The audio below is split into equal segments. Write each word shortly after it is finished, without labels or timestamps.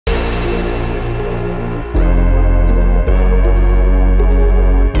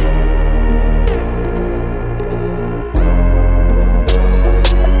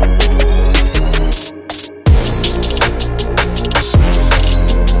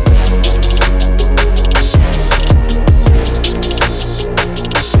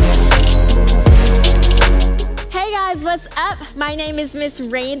name is Miss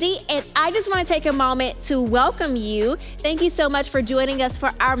Randy, and I just want to take a moment to welcome you. Thank you so much for joining us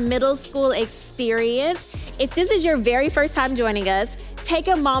for our middle school experience. If this is your very first time joining us, take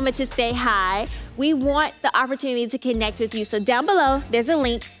a moment to say hi. We want the opportunity to connect with you. So down below, there's a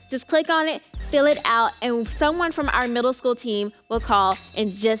link. Just click on it, fill it out, and someone from our middle school team will call and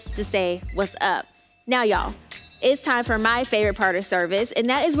just to say what's up. Now, y'all, it's time for my favorite part of service, and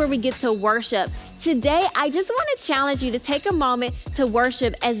that is where we get to worship. Today, I just want to challenge you to take a moment to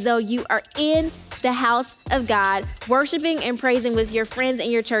worship as though you are in the house of God, worshiping and praising with your friends and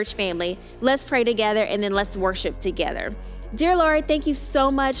your church family. Let's pray together, and then let's worship together. Dear Lord, thank you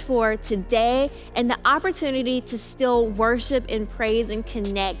so much for today and the opportunity to still worship and praise and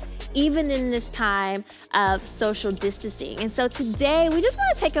connect even in this time of social distancing. And so today, we just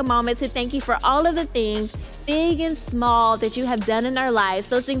want to take a moment to thank you for all of the things, big and small, that you have done in our lives,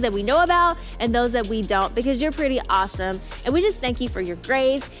 those things that we know about and those that we don't, because you're pretty awesome. And we just thank you for your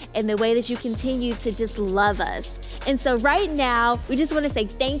grace and the way that you continue to just love us. And so right now, we just want to say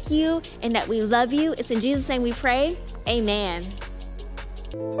thank you and that we love you. It's in Jesus' name we pray. Amen.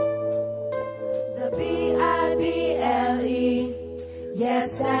 The Bible.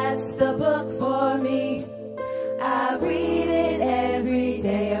 Yes, that's the book for me. I read it every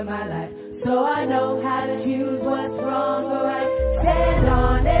day of my life, so I know how to choose what's wrong or right. Stand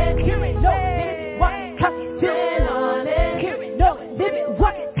on it, hear it, know it, walk it, talk it. Stand on it, hear it, know it, live it,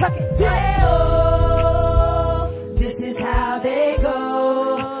 walk it, talk it. Oh, this is how they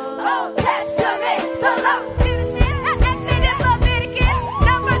go. Old Testament, the law.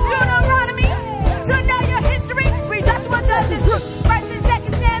 Judges, First and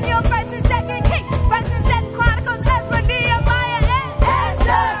Second Samuel, First and Second Kings, First and Second Chronicles, Ezra, Nehemiah, and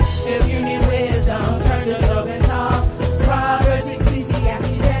Esther. If you need wisdom, turn to Job and Psalms, Proverbs,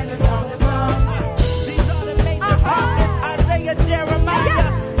 Ecclesiastes, and the Song of Songs. These are the major prophets: Isaiah,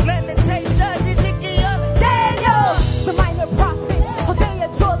 Jeremiah, Lamentations, Ezekiel, Daniel. The minor prophets: Hosea,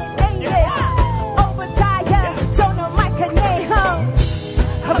 Joel, and Amos, Obadiah, Jonah, Micah, Nahum,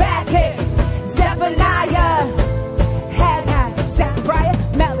 Habakkuk, Zephaniah.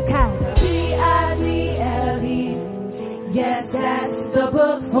 Yes, that's the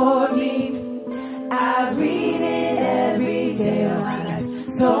book for me. I read it every day of my life,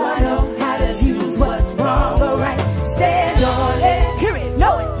 so I know how to choose what's wrong or right. Stand on it, hear it,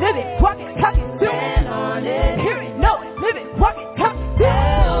 know it, live it, walk it, talk it. Stand on it, hear it, know it, live it, walk it, talk it.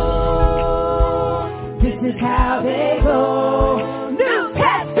 Oh, this is how they go. New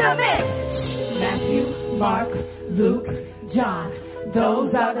Testament. Matthew, Mark, Luke, John.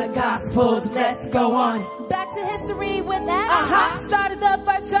 Those are the Gospels. Let's go on. Back to history with Acts. Started the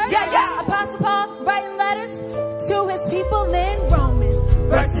first church. Apostle Paul writing letters to his people in Romans.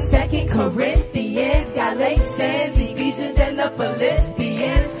 First and Second Corinthians, Galatians, Ephesians, and the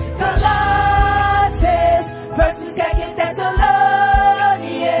Philippians. Colossians, First and Second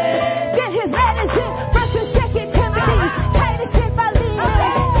Thessalonians. Get his letters in First and Second Timothy, Titus and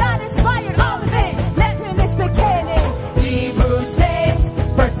Philemon. God inspired all of it. Let's finish the canon. Hebrews, James,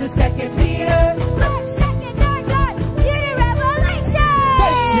 First and Second Peter.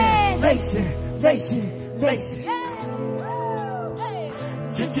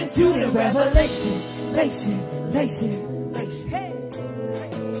 To the revelation.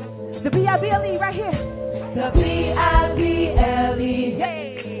 The Bible right here. The Bible.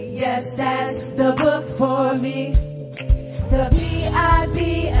 Yes, that's the book for me. The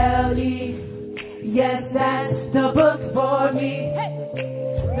Bible. Yes, that's the book for me.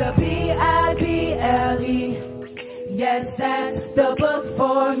 The Bible. Yes, that's the book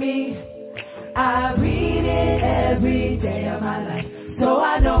for me. I read it every day of my life, so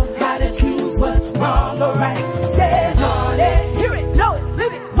I know how to choose what's wrong or right. Stand on it, hear it, know it,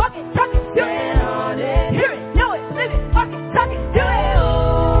 live it, walk it, talk it. Stand on it, hear it, know it, live it, walk it, talk it. Do it.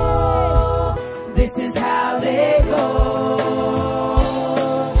 Oh, this is how they go.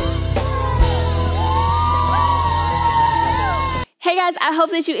 Hey guys, I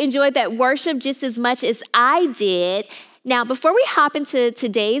hope that you enjoyed that worship just as much as I did. Now, before we hop into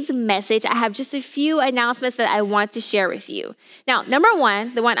today's message, I have just a few announcements that I want to share with you. Now, number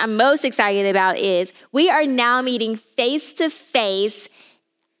one, the one I'm most excited about is we are now meeting face-to-face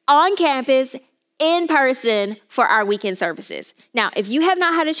on campus in person for our weekend services. Now, if you have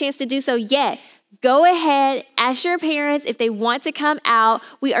not had a chance to do so yet, go ahead, ask your parents if they want to come out.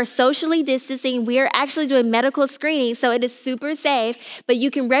 We are socially distancing. We are actually doing medical screening, so it is super safe, but you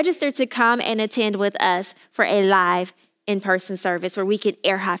can register to come and attend with us for a live in-person service where we can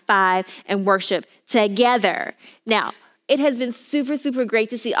air high five and worship together. Now, It has been super, super great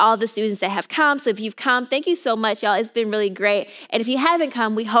to see all the students that have come. So if you've come, thank you so much, y'all. It's been really great. And if you haven't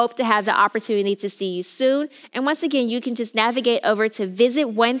come, we hope to have the opportunity to see you soon. And once again, you can just navigate over to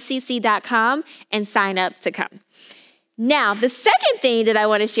visit1cc.com and sign up to come. Now, the second thing that I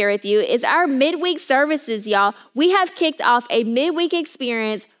want to share with you is our midweek services, y'all. We have kicked off a midweek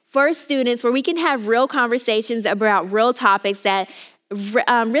experience for students where we can have real conversations about real topics that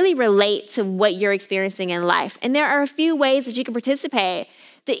really relate to what you're experiencing in life. And there are a few ways that you can participate.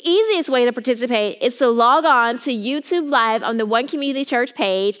 The easiest way to participate is to log on to YouTube Live on the One Community Church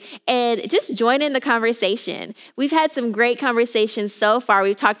page and just join in the conversation. We've had some great conversations so far.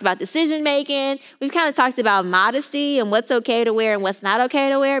 We've talked about decision making. We've kind of talked about modesty and what's okay to wear and what's not okay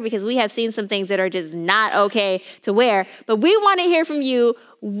to wear, because we have seen some things that are just not okay to wear. But we want to hear from you.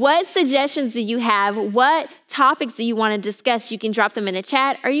 What suggestions do you have? What topics do you want to discuss? You can drop them in the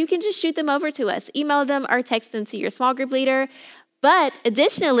chat, or you can just shoot them over to us. Email them or text them to your small group leader. But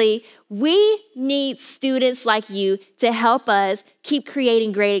additionally, we need students like you to help us keep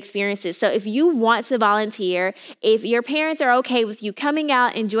creating great experiences. So if you want to volunteer, if your parents are okay with you coming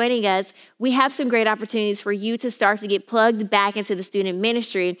out and joining us, we have some great opportunities for you to start to get plugged back into the student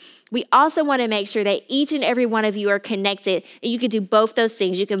ministry. We also want to make sure that each and every one of you are connected, and you can do both those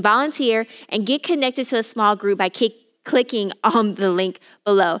things. You can volunteer and get connected to a small group by clicking on the link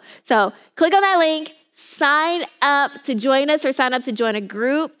below. So click on that link. Sign up to join us or sign up to join a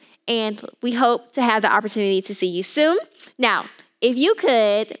group, and we hope to have the opportunity to see you soon. Now, if you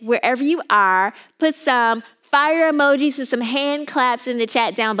could, wherever you are, put some fire emojis and some hand claps in the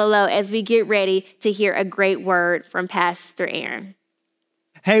chat down below as we get ready to hear a great word from Pastor Aaron.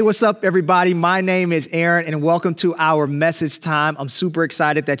 Hey, what's up, everybody? My name is Aaron, and welcome to our message time. I'm super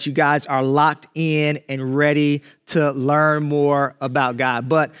excited that you guys are locked in and ready to learn more about God.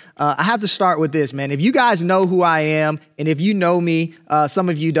 But I have to start with this, man. If you guys know who I am, and if you know me, some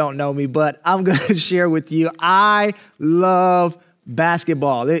of you don't know me, but I'm going to share with you, I love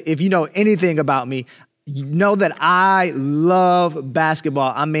basketball. If you know anything about me, you know that I love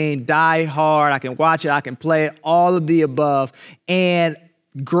basketball. I mean, die hard. I can watch it. I can play it, all of the above. And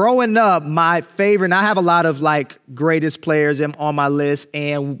growing up, my favorite, and I have a lot of like greatest players on my list,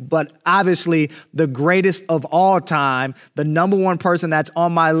 but obviously the greatest of all time, the number one person that's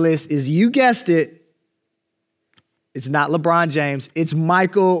on my list is, you guessed it, it's not LeBron James, it's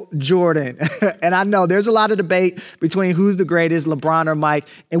Michael Jordan. And I know there's a lot of debate between who's the greatest, LeBron or Mike,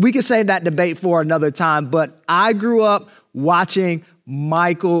 and we can save that debate for another time, but I grew up watching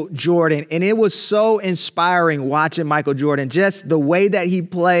Michael Jordan, and it was so inspiring watching Michael Jordan, just the way that he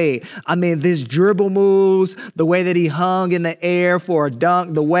played. I mean, this dribble moves, the way that he hung in the air for a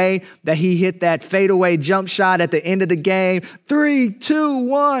dunk, the way that he hit that fadeaway jump shot at the end of the game. 3, 2,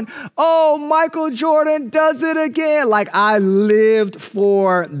 1. Oh, Michael Jordan does it again. Like, I lived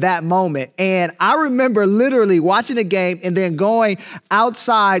for that moment. And I remember literally watching the game and then going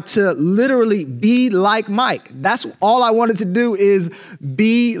outside to literally be like Mike. That's all I wanted to do, is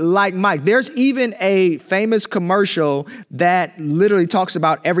be like Mike. There's even a famous commercial that literally talks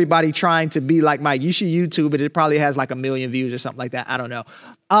about everybody trying to be like Mike. You should YouTube it. It probably has like 1 million views or something like that. I don't know.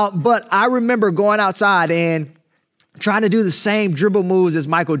 But I remember going outside and trying to do the same dribble moves as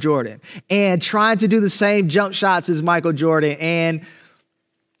Michael Jordan and trying to do the same jump shots as Michael Jordan. And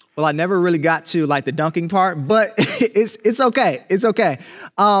well, I never really got to like the dunking part, but it's okay. It's okay.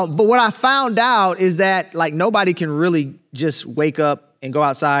 But what I found out is that like nobody can really just wake up and go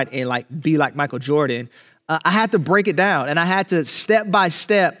outside and like be like Michael Jordan. I had to break it down, and I had to step by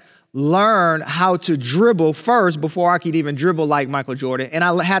step learn how to dribble first before I could even dribble like Michael Jordan. And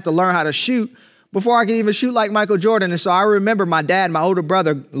I had to learn how to shoot before I could even shoot like Michael Jordan. And so I remember my dad, my older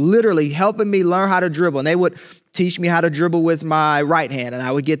brother, literally helping me learn how to dribble. And they would teach me how to dribble with my right hand, and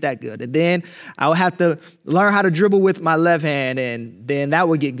I would get that good. And then I would have to learn how to dribble with my left hand, and then that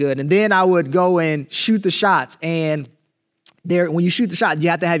would get good. And then I would go and shoot the shots. And when you shoot the shot, you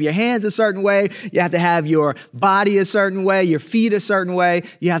have to have your hands a certain way. You have to have your body a certain way, your feet a certain way.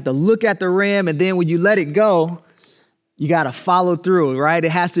 You have to look at the rim. And then when you let it go, you got to follow through, right?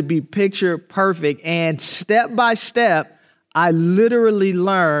 It has to be picture perfect. And step by step, I literally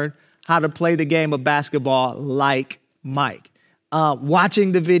learned how to play the game of basketball like Mike.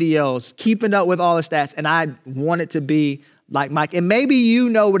 Watching the videos, keeping up with all the stats, and I wanted to be like Mike. And maybe you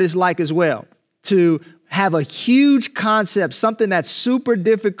know what it's like as well, to have a huge concept, something that's super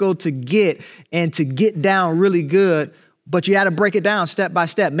difficult to get and to get down really good, but you had to break it down step by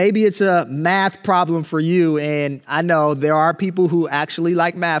step. Maybe it's a math problem for you. And I know there are people who actually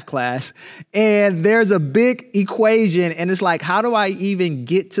like math class, and there's a big equation and it's like, how do I even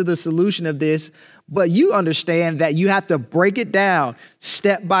get to the solution of this? But you understand that you have to break it down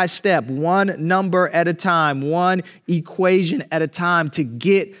step by step, one number at a time, one equation at a time to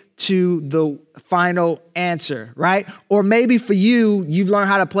get to the final answer, right? Or maybe for you, you've learned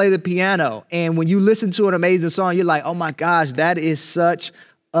how to play the piano. And when you listen to an amazing song, you're like, oh my gosh, that is such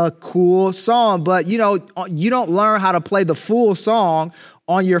a cool song. But you don't learn how to play the full song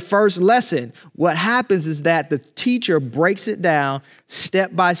on your first lesson. What happens is that the teacher breaks it down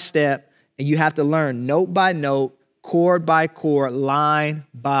step by step, and you have to learn note by note, chord by chord, line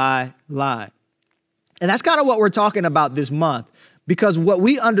by line. And that's kind of what we're talking about this month, because what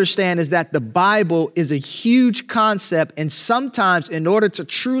we understand is that the Bible is a huge concept, and sometimes in order to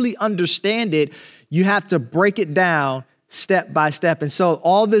truly understand it, you have to break it down step by step. And so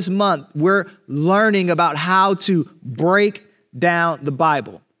all this month, we're learning about how to break down the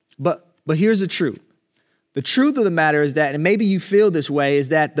Bible. But here's the truth. The truth of the matter is that, and maybe you feel this way, is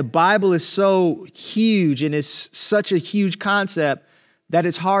that the Bible is so huge and it's such a huge concept that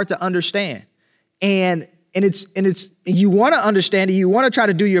it's hard to understand. And you want to understand it, you want to try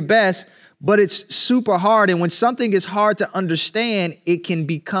to do your best, but it's super hard. And when something is hard to understand, it can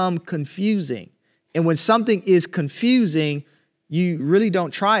become confusing. And when something is confusing, you really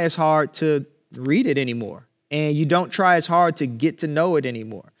don't try as hard to read it anymore. And you don't try as hard to get to know it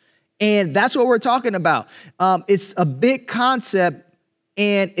anymore. And that's what we're talking about. It's a big concept,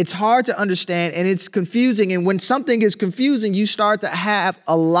 and it's hard to understand, and it's confusing. And when something is confusing, you start to have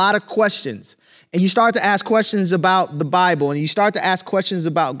a lot of questions. And you start to ask questions about the Bible, and you start to ask questions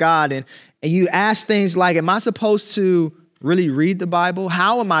about God. And you ask things like, am I supposed to really read the Bible?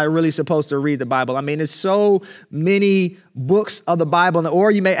 How am I really supposed to read the Bible? I mean, there's so many books of the Bible.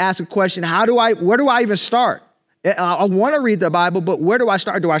 Or you may ask a question, where do I even start? I want to read the Bible, but where do I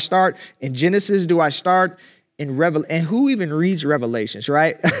start? Do I start in Genesis? Do I start in Revelation? And who even reads Revelations,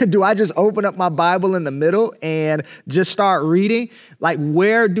 right? Do I just open up my Bible in the middle and just start reading? Like,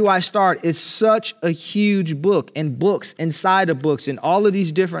 where do I start? It's such a huge book, and books inside of books, and all of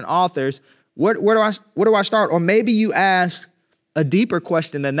these different authors. Where do I start? Or maybe you ask a deeper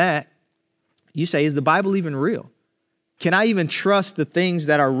question than that. You say, is the Bible even real? Can I even trust the things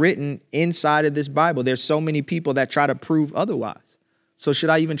that are written inside of this Bible? There's so many people that try to prove otherwise. So should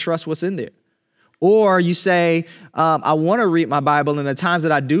I even trust what's in there? Or you say, I want to read my Bible, and the times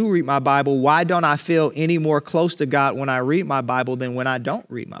that I do read my Bible, why don't I feel any more close to God when I read my Bible than when I don't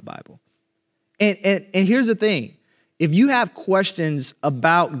read my Bible? And here's the thing. If you have questions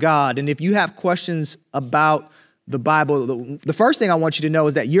about God, and if you have questions about the Bible, the first thing I want you to know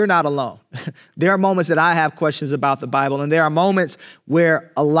is that you're not alone. There are moments that I have questions about the Bible, and there are moments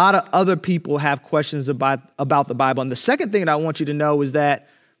where a lot of other people have questions about the Bible. And the second thing that I want you to know is that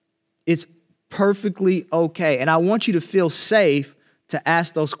it's perfectly okay. And I want you to feel safe to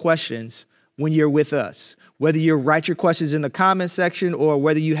ask those questions when you're with us. Whether you write your questions in the comment section, or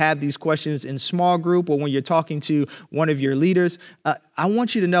whether you have these questions in small group, or when you're talking to one of your leaders, I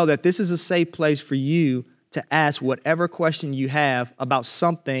want you to know that this is a safe place for you to ask whatever question you have about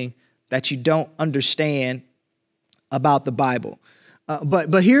something that you don't understand about the Bible.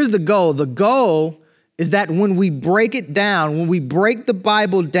 But here's the goal. The goal is that when we break it down, when we break the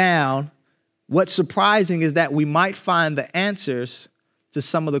Bible down, what's surprising is that we might find the answers to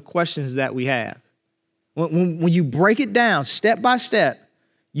some of the questions that we have. When you break it down step by step,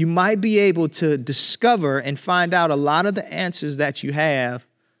 you might be able to discover and find out a lot of the answers that you have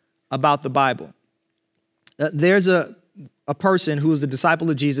about the Bible. There's a person who is the disciple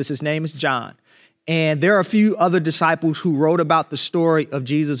of Jesus. His name is John. And there are a few other disciples who wrote about the story of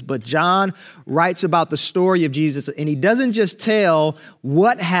Jesus, but John writes about the story of Jesus, and he doesn't just tell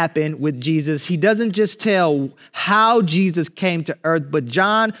what happened with Jesus. He doesn't just tell how Jesus came to earth, but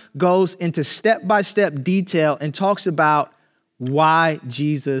John goes into step-by-step detail and talks about why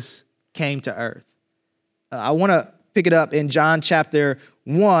Jesus came to earth. I want to pick it up in John chapter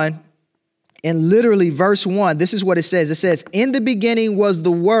 1. In literally verse 1, this is what it says. It says, in the beginning was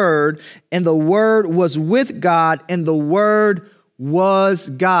the Word, and the Word was with God, and the Word was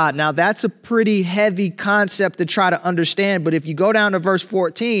God. Now, that's a pretty heavy concept to try to understand, but if you go down to verse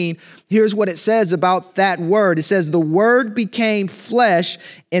 14, here's what it says about that Word. It says, the Word became flesh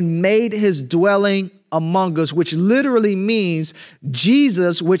and made his dwelling among us, which literally means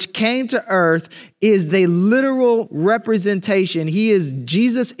Jesus, which came to earth, is the literal representation.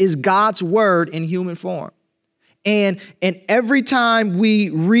 Jesus is God's Word in human form. And every time we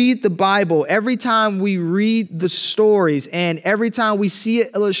read the Bible, every time we read the stories, and every time we see an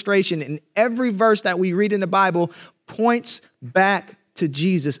illustration, and every verse that we read in the Bible points back to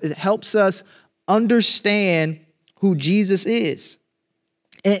Jesus. It helps us understand who Jesus is.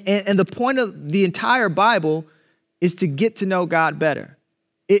 And the point of the entire Bible is to get to know God better.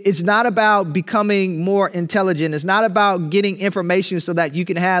 It's not about becoming more intelligent. It's not about getting information so that you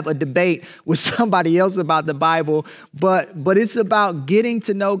can have a debate with somebody else about the Bible, but it's about getting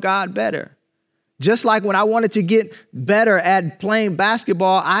to know God better. Just like when I wanted to get better at playing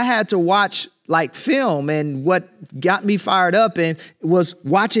basketball, I had to watch like film, and what got me fired up and was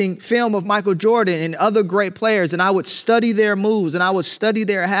watching film of Michael Jordan and other great players, and I would study their moves and I would study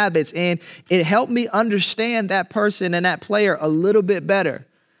their habits, and it helped me understand that person and that player a little bit better.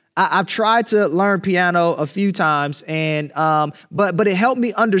 I've tried to learn piano a few times, and but it helped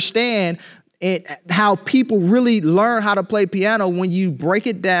me understand how people really learn how to play piano when you break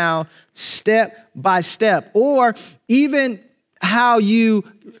it down step by step, or even how you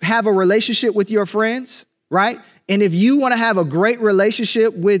have a relationship with your friends, right? And if you want to have a great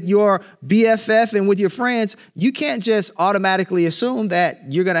relationship with your BFF and with your friends, you can't just automatically assume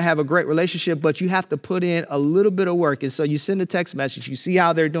that you're going to have a great relationship, but you have to put in a little bit of work. And so you send a text message, you see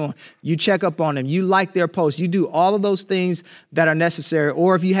how they're doing, you check up on them, you like their posts, you do all of those things that are necessary.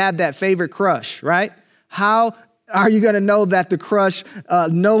 Or if you have that favorite crush, right? How are you going to know that the crush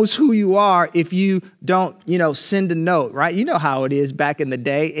knows who you are if you don't, send a note, right? You know how it is back in the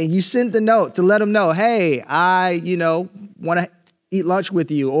day. And you send the note to let them know, hey, I, want to eat lunch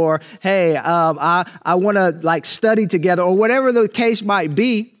with you, or hey, I want to study together, or whatever the case might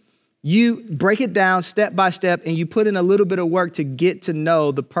be. You break it down step by step, and you put in a little bit of work to get to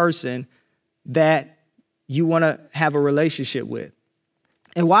know the person that you want to have a relationship with.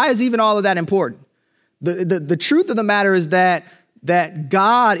 And why is even all of that important? The truth of the matter is that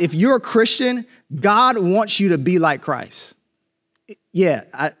God, if you're a Christian, God wants you to be like Christ. Yeah,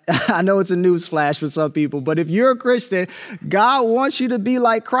 I know it's a news flash for some people, but if you're a Christian, God wants you to be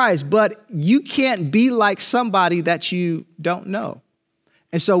like Christ, but you can't be like somebody that you don't know.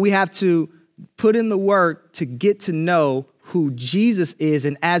 And so we have to put in the work to get to know who Jesus is.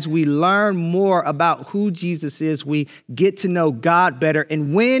 And as we learn more about who Jesus is, we get to know God better.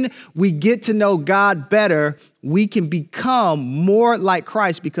 And when we get to know God better, we can become more like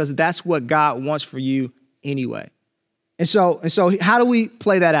Christ, because that's what God wants for you anyway. And so how do we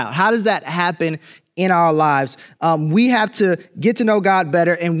play that out? How does that happen in our lives? We have to get to know God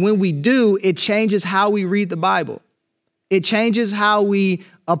better. And when we do, it changes how we read the Bible. It changes how we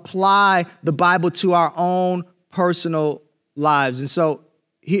apply the Bible to our own personal lives. And so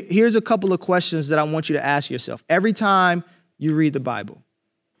here's a couple of questions that I want you to ask yourself every time you read the Bible.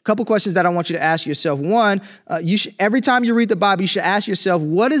 A couple questions that I want you to ask yourself. One, every time you read the Bible, you should ask yourself,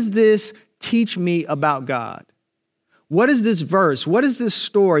 what does this teach me about God? What is this verse? What is this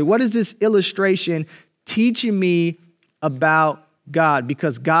story? What is this illustration teaching me about God?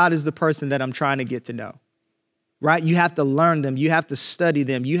 Because God is the person that I'm trying to get to know, right? You have to learn them. You have to study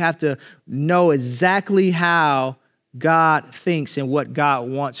them. You have to know exactly how God thinks and what God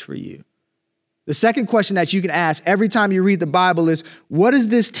wants for you. The second question that you can ask every time you read the Bible is, what does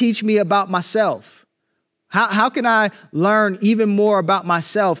this teach me about myself? How can I learn even more about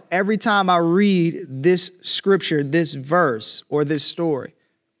myself every time I read this scripture, this verse, or this story?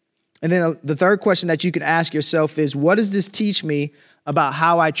 And then the third question that you can ask yourself is, what does this teach me about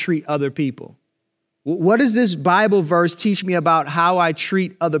how I treat other people? What does this Bible verse teach me about how I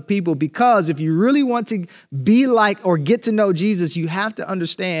treat other people? Because if you really want to be like or get to know Jesus, you have to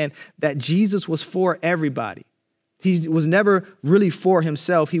understand that Jesus was for everybody. He was never really for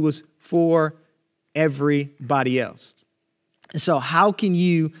himself. He was for everybody else. And so how can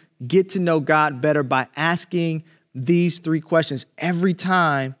you get to know God better? By asking these three questions every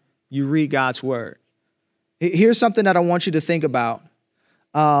time you read God's word. Here's something that I want you to think about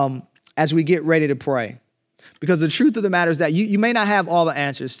as we get ready to pray. Because the truth of the matter is that you may not have all the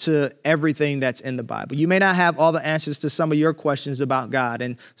answers to everything that's in the Bible. You may not have all the answers to some of your questions about God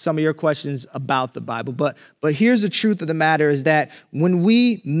and some of your questions about the Bible. But here's the truth of the matter is that when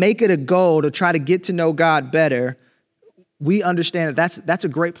we make it a goal to try to get to know God better, we understand that that's a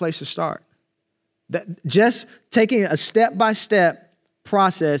great place to start. That just taking a step-by-step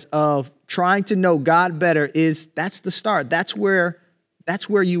process of trying to know God better that's the start. That's where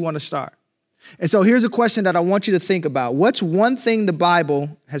you want to start. And so here's a question that I want you to think about. What's one thing the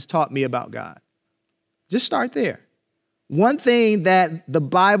Bible has taught me about God? Just start there. One thing that the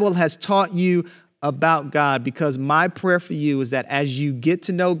Bible has taught you about God, because my prayer for you is that as you get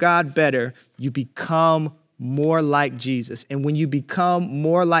to know God better, you become more like Jesus. And when you become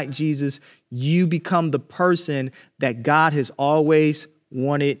more like Jesus, you become the person that God has always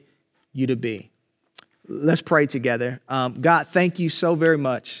wanted you to be. Let's pray together. God, thank you so very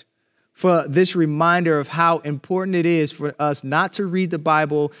much for this reminder of how important it is for us not to read the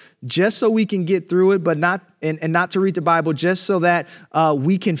Bible just so we can get through it, but not to read the Bible just so that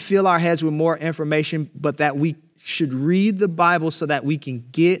we can fill our heads with more information, but that we should read the Bible so that we can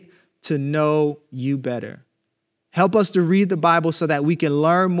get to know you better. Help us to read the Bible so that we can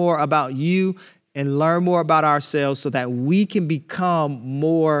learn more about you and learn more about ourselves so that we can become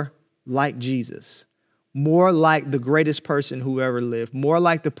more like Jesus, more like the greatest person who ever lived, more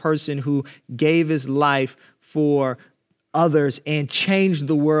like the person who gave his life for others and changed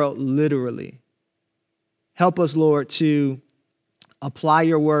the world literally. Help us, Lord, to apply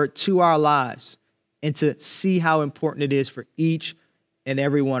your word to our lives and to see how important it is for each and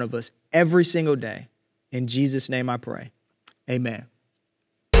every one of us every single day. In Jesus' name I pray. Amen.